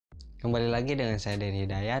Kembali lagi dengan saya Deni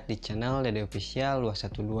Hidayat di channel Dede Official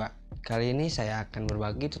 212. Kali ini saya akan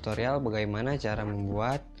berbagi tutorial bagaimana cara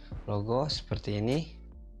membuat logo seperti ini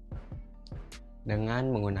dengan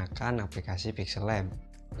menggunakan aplikasi Picsaypro.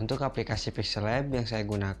 Untuk aplikasi Picsaypro yang saya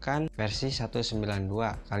gunakan versi 192.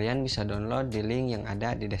 Kalian bisa download di link yang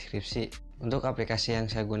ada di deskripsi. Untuk aplikasi yang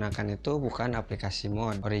saya gunakan itu bukan aplikasi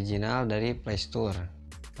mod, original dari Play Store.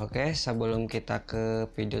 Oke, sebelum kita ke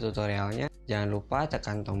video tutorialnya, jangan lupa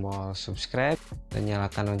tekan tombol subscribe dan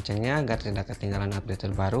nyalakan loncengnya agar tidak ketinggalan update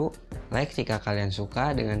terbaru. Like jika kalian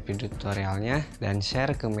suka dengan video tutorialnya dan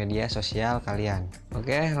share ke media sosial kalian.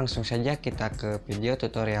 Oke, langsung saja kita ke video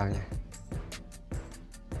tutorialnya.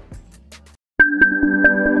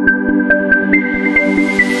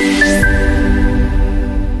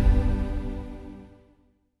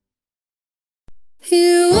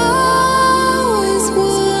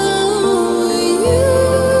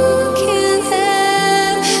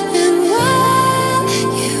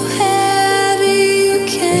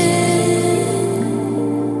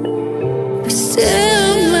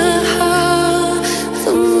 Still my heart,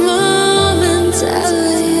 the moment I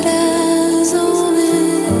laid out.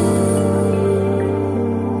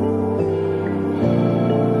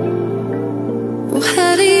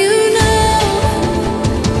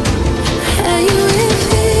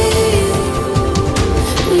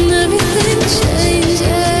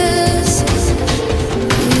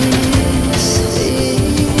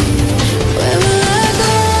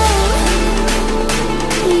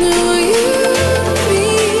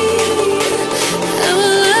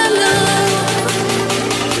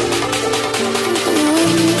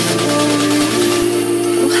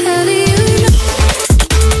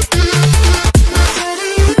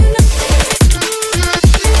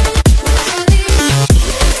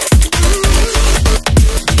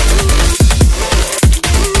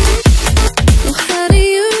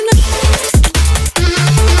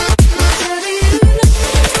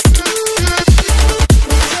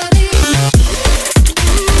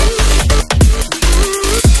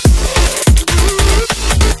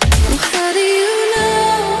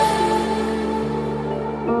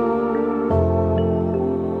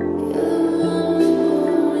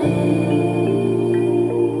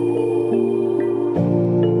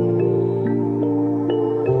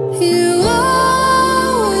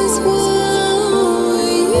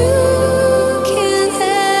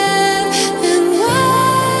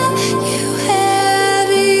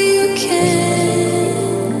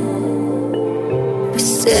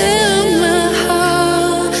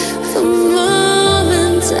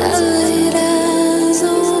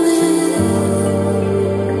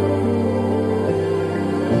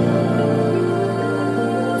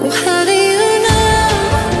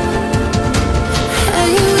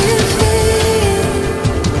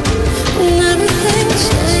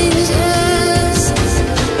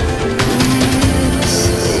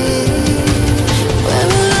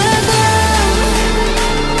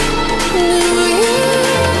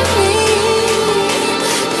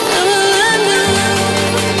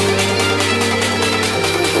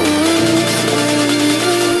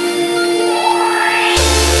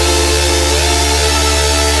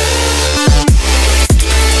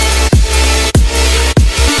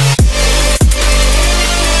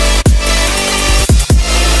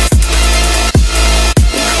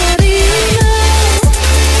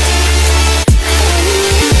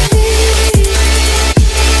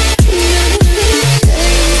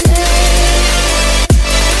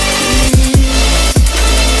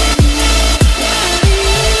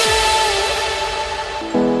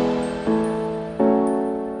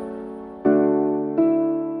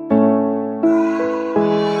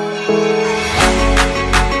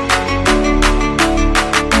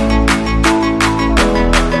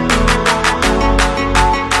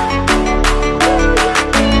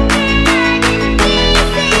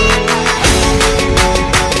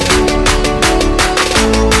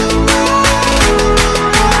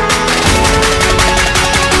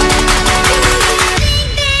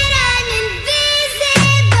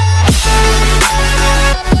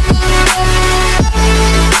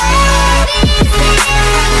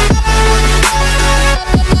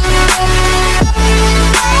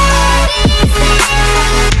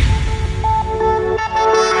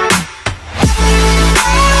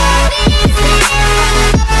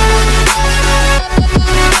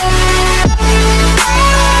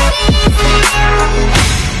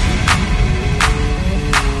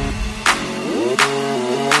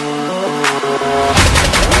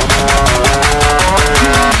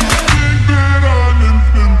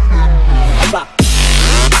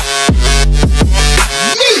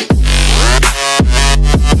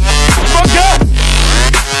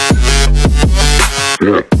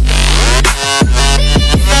 Picsay.